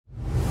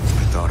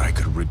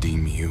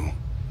redeem you.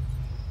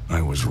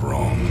 I was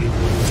wrong.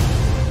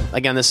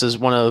 Again, this is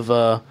one of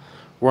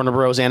Warner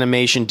Bros.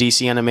 Animation,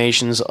 DC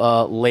Animation's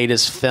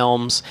latest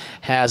films.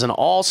 Has an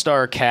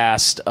all-star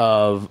cast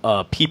of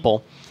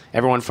people.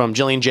 Everyone from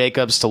Gillian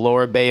Jacobs to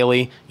Laura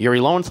Bailey, Yuri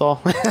Lowenthal.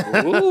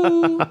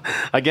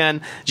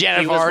 Again,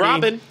 Janet Varney.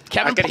 Robin.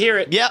 I could hear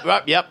it.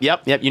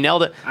 Yep. You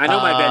nailed it. I know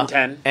my Ben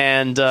 10.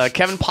 And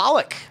Kevin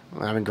Pollak.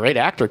 I mean, great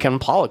actor, Kevin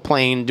Pollak,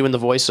 doing the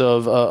voice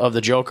of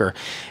the Joker,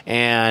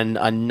 and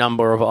a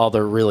number of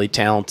other really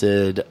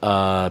talented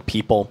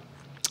people.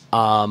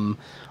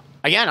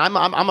 Again,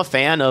 I'm a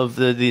fan of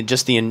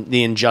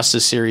the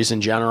Injustice series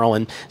in general,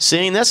 and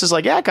seeing this is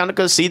like, yeah, kind of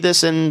go see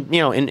this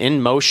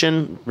in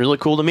motion. Really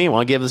cool to me.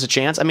 Want to give this a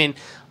chance. I mean,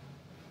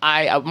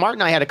 Mark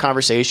and I had a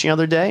conversation the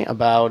other day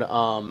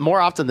about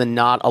more often than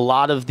not, a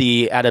lot of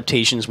the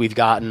adaptations we've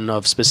gotten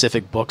of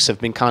specific books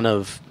have been kind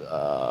of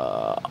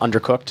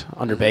undercooked,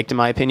 underbaked, in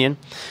my opinion.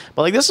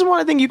 But like, this is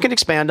one I think you can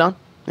expand on,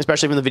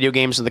 especially from the video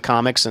games and the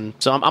comics, and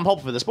so I'm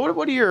hopeful for this. But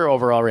what are your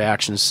overall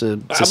reactions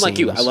to I'm like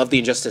you. this? I love the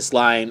Injustice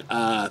line,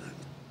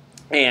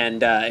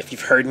 and if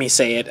you've heard me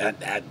say it,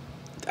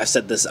 I've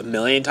said this a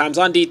million times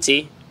on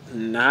DT.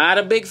 Not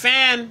a big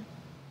fan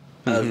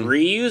of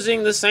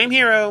reusing the same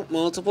hero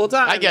multiple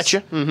times. I get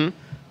you.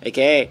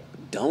 AKA,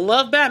 don't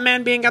love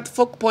Batman being at the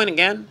focal point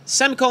again.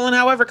 Semicolon,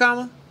 however,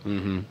 comma.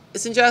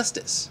 It's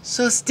Injustice,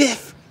 so it's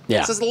different.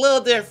 Yeah, so it's a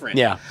little different.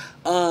 Yeah.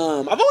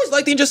 I've always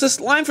liked the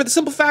Injustice line for the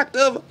simple fact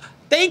of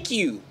thank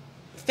you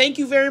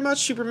very much,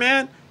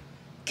 Superman.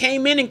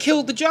 Came in and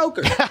killed the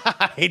Joker.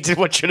 He did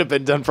what should have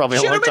been done probably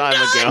a long time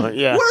ago.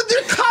 Yeah. What are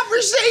there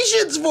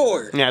conversations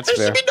for? Yeah, that's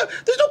fair.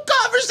 There's no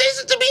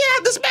conversations to be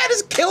had. This man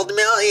has killed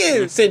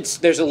millions. Since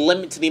there's a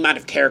limit to the amount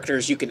of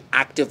characters you can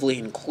actively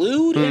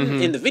include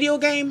in the video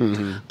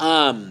game,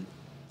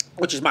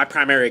 which is my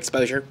primary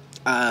exposure.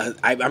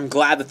 I'm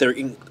glad that they're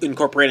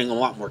incorporating a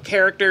lot more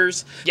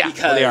characters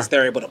because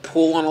they're able to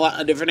pull on a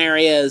lot of different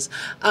areas.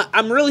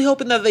 I'm really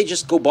hoping that they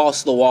just go balls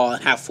to the wall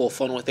and have full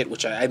fun with it,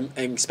 which I'm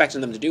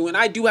expecting them to do. And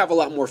I do have a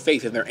lot more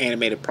faith in their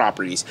animated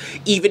properties,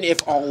 even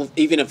if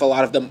a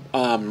lot of them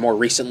more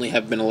recently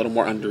have been a little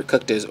more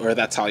undercooked, or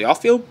that's how y'all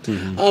feel.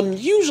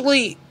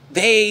 Usually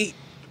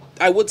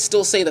I would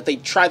still say that they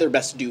try their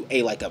best to do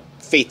a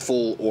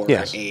faithful or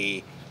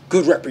a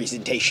good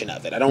representation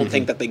of it. I don't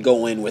think that they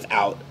go in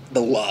without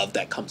the love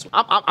that comes with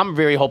it. I'm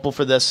very hopeful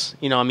for this.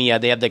 They have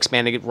the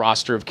expanded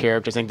roster of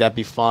characters. I think that'd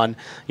be fun.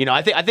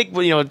 I think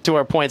to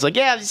our point, it's like,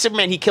 yeah,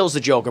 Superman, he kills the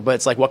Joker, but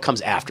it's like, what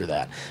comes after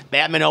that?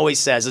 Batman always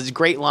says, it's a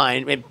great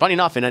line. And funny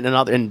enough, in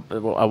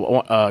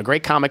a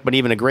great comic, but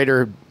even a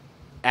greater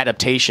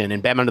adaptation in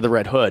Batman Under the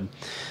Red Hood,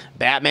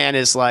 Batman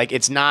is like,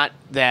 it's not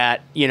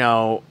that,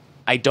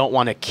 I don't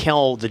want to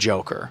kill the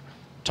Joker,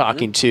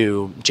 talking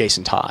to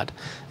Jason Todd.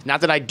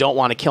 Not that I don't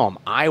want to kill him.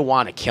 I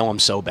want to kill him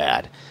so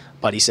bad.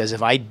 But he says,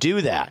 if I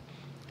do that,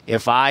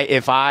 if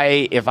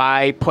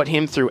I put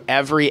him through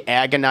every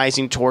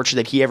agonizing torture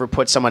that he ever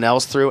put someone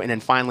else through and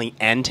then finally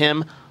end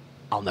him,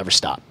 I'll never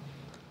stop.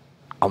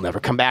 I'll never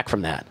come back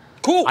from that.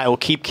 Cool. I will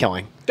keep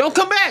killing. Don't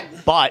come back.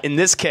 But in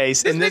this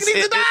case, in this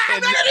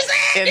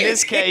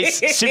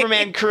case,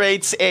 Superman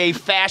creates a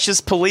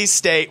fascist police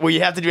state where you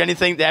have to do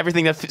everything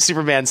that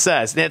Superman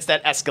says. That's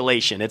that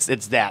escalation.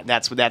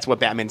 That's what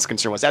Batman's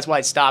concern was. That's why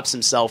it stops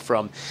himself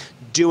from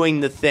doing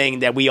the thing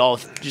that we all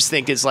just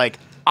think is like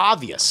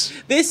obvious.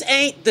 This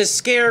ain't the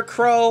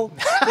Scarecrow.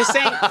 This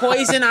ain't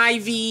Poison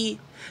Ivy.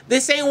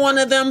 This ain't one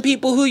of them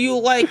people who you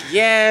like.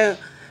 Yeah,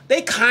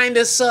 they kind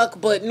of suck,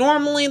 but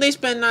normally they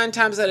spend 9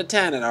 times out of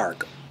 10 at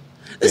Arkham.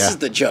 This is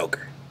the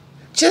Joker.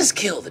 Just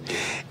kill the dude.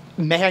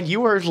 Man,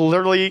 you are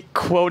literally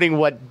quoting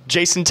what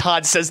Jason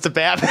Todd says to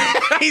Batman.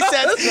 He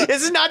says,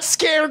 this is not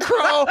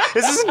Scarecrow.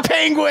 This isn't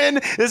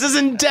Penguin. This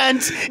isn't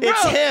Dent.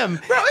 It's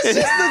him. Bro, it's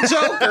just the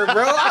Joker,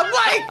 bro. I'm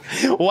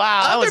like,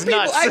 wow, that was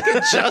nuts. I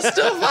can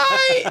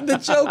justify the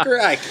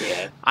Joker. I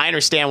can't. I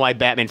understand why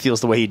Batman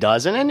feels the way he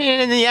does. And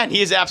in the end,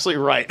 he is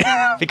absolutely right.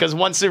 Because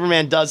once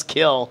Superman does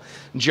kill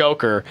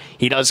Joker,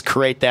 he does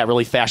create that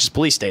really fascist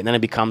police state. And then it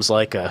becomes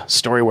like a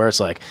story where it's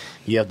like,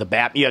 you have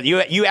the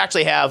you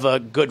actually have a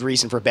good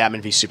reason for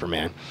Batman v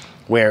Superman,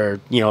 where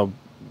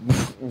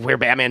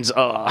Batman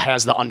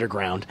has the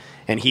underground,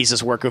 and he's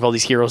just working with all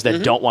these heroes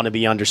that don't want to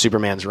be under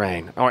Superman's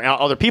reign, or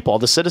other people,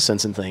 the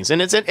citizens and things. And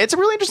it's a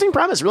really interesting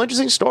premise, really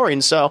interesting story.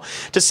 And so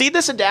to see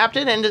this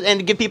adapted and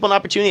to give people an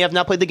opportunity who have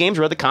not played the games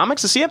or read the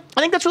comics to see it,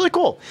 I think that's really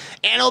cool.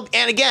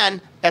 And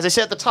again, as I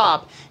said at the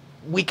top,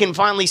 we can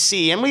finally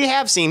see, and we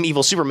have seen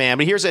Evil Superman,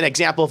 but here's an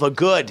example of a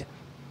good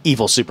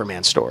Evil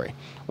Superman story.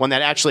 One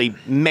that actually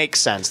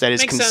makes sense, that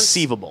is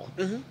conceivable.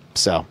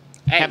 So,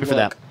 happy for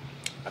that.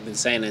 I've been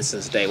saying this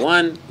since day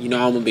one. I'm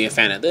going to be a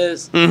fan of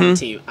this.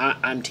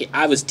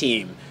 I was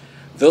team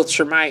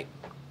Viltrumite.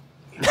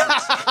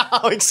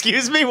 Oh,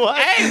 excuse me, what?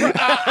 Hey, bro,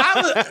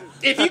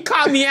 if you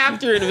caught me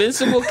after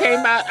Invincible came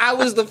out, I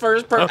was the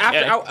first person.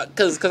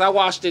 Because I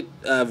watched it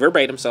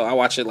verbatim, so I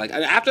watched it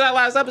after that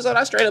last episode,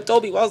 I straight up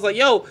told people, I was like,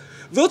 yo,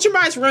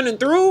 Viltrumite's running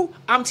through.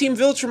 I'm team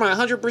Viltrumite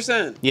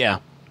 100%. Yeah.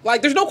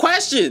 Like, there's no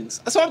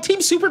questions. So I'm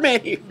Team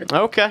Superman here.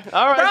 Okay,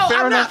 all right, Bro, fair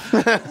I'm enough.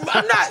 not.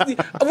 I'm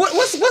not.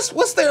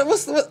 What's there?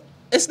 What?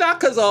 It's not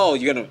because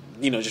you're gonna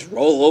just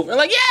roll over.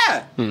 Like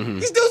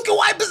these dudes can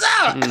wipe us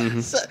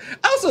out.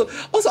 So,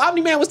 also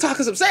Omni-Man was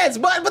talking some sense,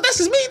 but that's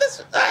just me.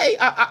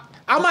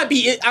 I might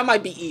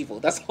be evil.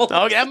 That's all.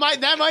 Okay, that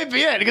might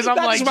be it because I'm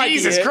That like just might be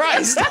Jesus it.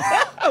 Christ.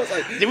 I was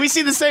like, Did we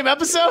see the same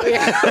episode?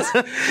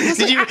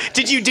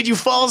 Did you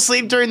fall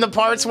asleep during the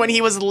parts when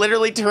he was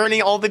literally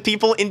turning all the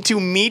people into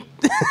meat?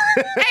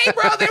 hey,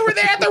 bro, they were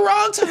there at the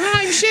wrong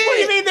time. Shit. What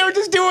do you mean they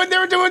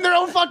were doing their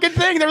own fucking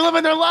thing? They were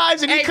living their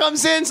lives, and he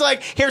comes in, it's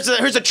like, here's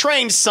a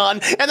train, son,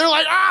 and they're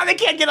like, they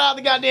can't get on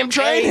the goddamn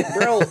train. Hey,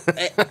 bro,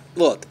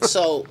 look.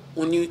 So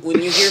when you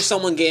hear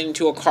someone get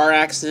into a car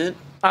accident,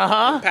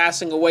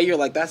 passing away, you're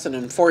like, that's an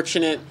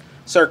unfortunate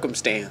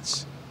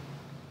circumstance.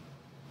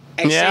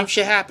 And same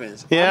shit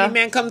happens. Yeah.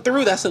 Omni-Man come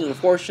through, that's an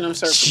unfortunate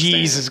circumstance.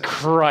 Jesus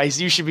Christ,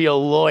 you should be a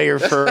lawyer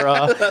for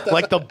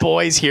like the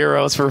boys'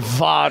 heroes for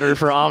VOD or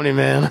for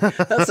Omni-Man.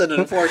 That's an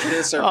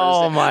unfortunate circumstance.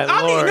 Oh my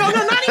Lord. No,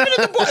 not even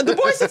in the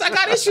boys since I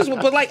got issues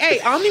with, but like, hey,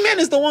 Omni-Man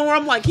is the one where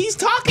I'm like, he's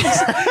talking.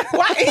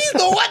 Why he's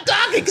the one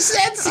talking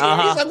sense here.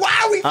 He's like,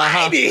 why are we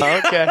fighting?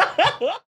 Okay.